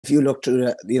if you look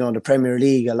through the Premier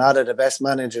League, a lot of the best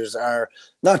managers are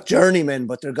not journeymen,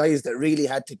 but they're guys that really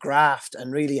had to graft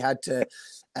and really had to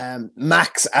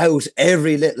max out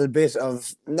every little bit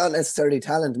of not necessarily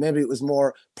talent. Maybe it was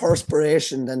more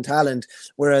perspiration than talent.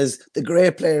 Whereas the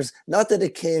great players, not that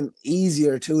it came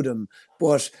easier to them,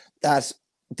 but that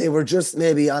they were just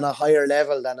maybe on a higher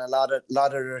level than a lot of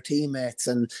their teammates,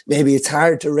 and maybe it's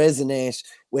hard to resonate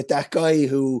with that guy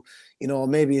who,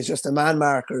 maybe is just a man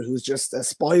marker, who's just a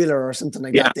spoiler or something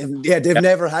like that. They've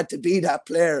never had to be that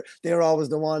player. They're always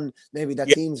the one maybe that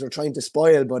teams are trying to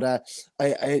spoil. But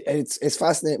it's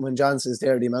fascinating when John says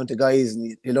there the amount of guys,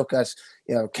 and you look at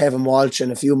Kevin Walsh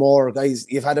and a few more guys.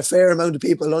 You've had a fair amount of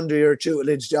people under your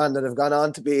tutelage, John, that have gone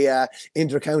on to be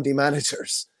inter-county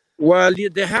managers. Well,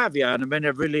 they have, yeah. And I mean, I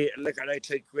really, I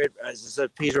take great, as I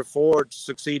said, Peter Ford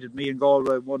succeeded me in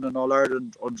Galway, won an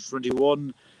All-Ireland under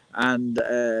 21 and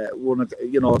won a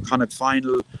Connacht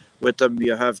final with them.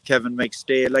 You have Kevin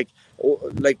McStay,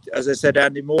 as I said,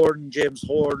 Andy Moran, James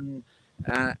Horn,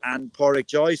 and Pádraig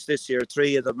Joyce this year,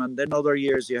 three of them. And then other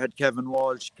years you had Kevin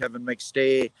Walsh, Kevin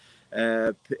McStay,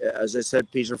 as I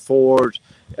said, Peter Ford,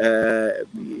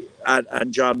 and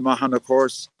John Mahan, of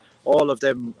course. All of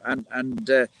them, and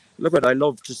I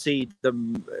love to see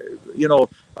them,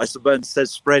 I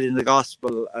suppose, spreading the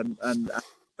gospel and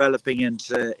developing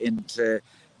into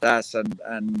that,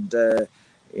 and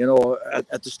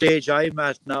at the stage I'm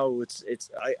at now,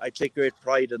 I take great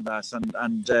pride in that,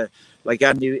 and like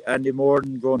Andy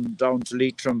Moran going down to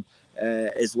Leitrim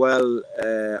as well.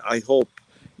 I hope,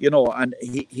 and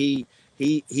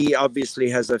he obviously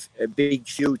has a big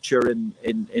future in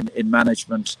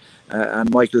management,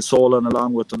 and Michael Solon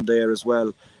along with them there as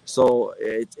well. So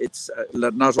it's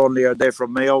not only are they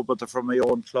from Mayo, but they're from my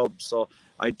own club. So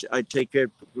I take a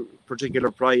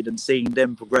particular pride in seeing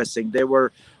them progressing. They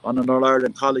were on an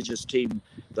All-Ireland colleges team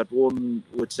that won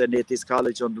with St. Athie's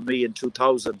College under me in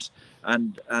 2000,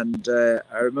 and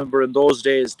I remember in those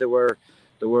days they were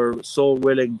so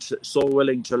willing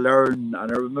to learn.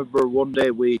 And I remember one day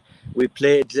we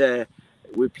played a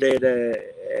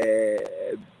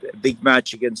big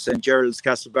match against St. Gerald's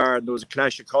Castlebar, and there was a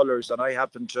clash of colours, and I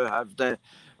happened to have the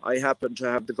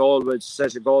Galway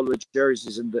set of Galway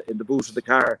jerseys in the boot of the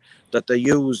car that they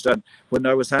used. And when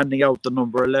I was handing out the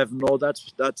number 11,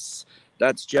 that's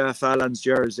Jeff Allen's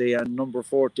jersey, and number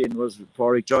 14 was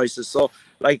Pádraig Joyce's. So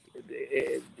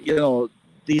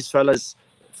these fellas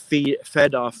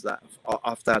fed off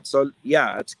that. So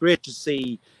yeah, it's great to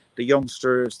see the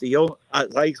youngsters,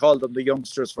 as I call them, the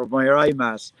youngsters from where I'm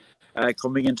at,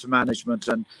 coming into management.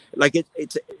 And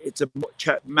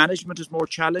management is more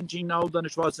challenging now than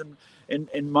it was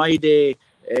in my day.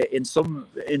 In some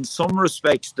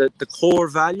respects, the core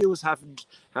values haven't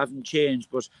changed,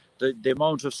 but the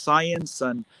amount of science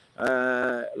and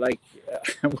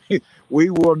we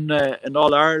won an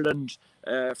All-Ireland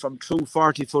from 2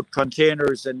 40-foot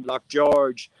containers in Loch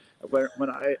George, when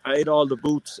I had all the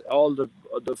boots, all the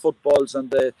footballs and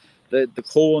the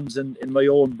cones in my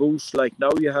own boot. Like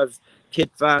now you have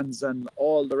kit vans and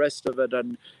all the rest of it,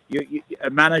 and a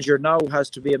manager now has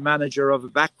to be a manager of a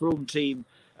backroom team.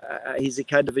 He's a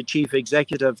kind of a chief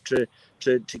executive to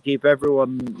keep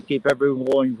everyone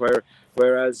going.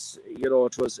 Whereas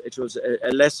it was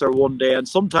a lesser one day, and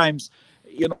sometimes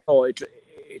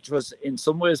it was in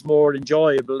some ways more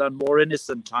enjoyable and more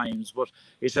innocent times, but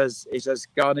it has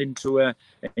gone into a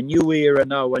new era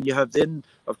now. And you have then,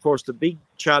 of course, the big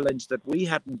challenge that we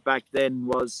hadn't back then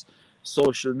was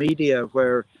social media,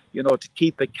 where to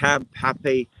keep a camp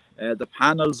happy, the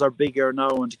panels are bigger now,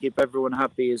 and to keep everyone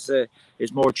happy is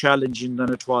more challenging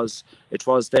than it was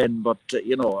then. But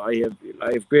I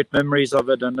have great memories of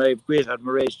it, and I have great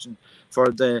admiration for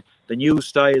the new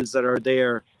styles that are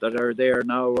there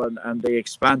now, and the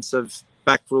expansive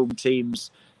backroom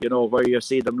teams, where you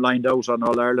see them lined out on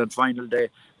All-Ireland final day.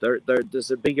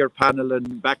 There's a bigger panel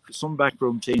in some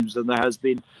backroom teams than there has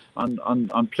been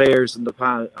on players in the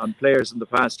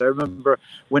past. I remember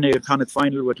winning a Connacht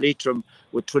final with Leitrim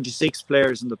with 26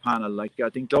 players in the panel. I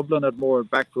think Dublin had more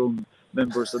backroom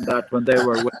members than that when they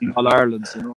were winning All-Irelands.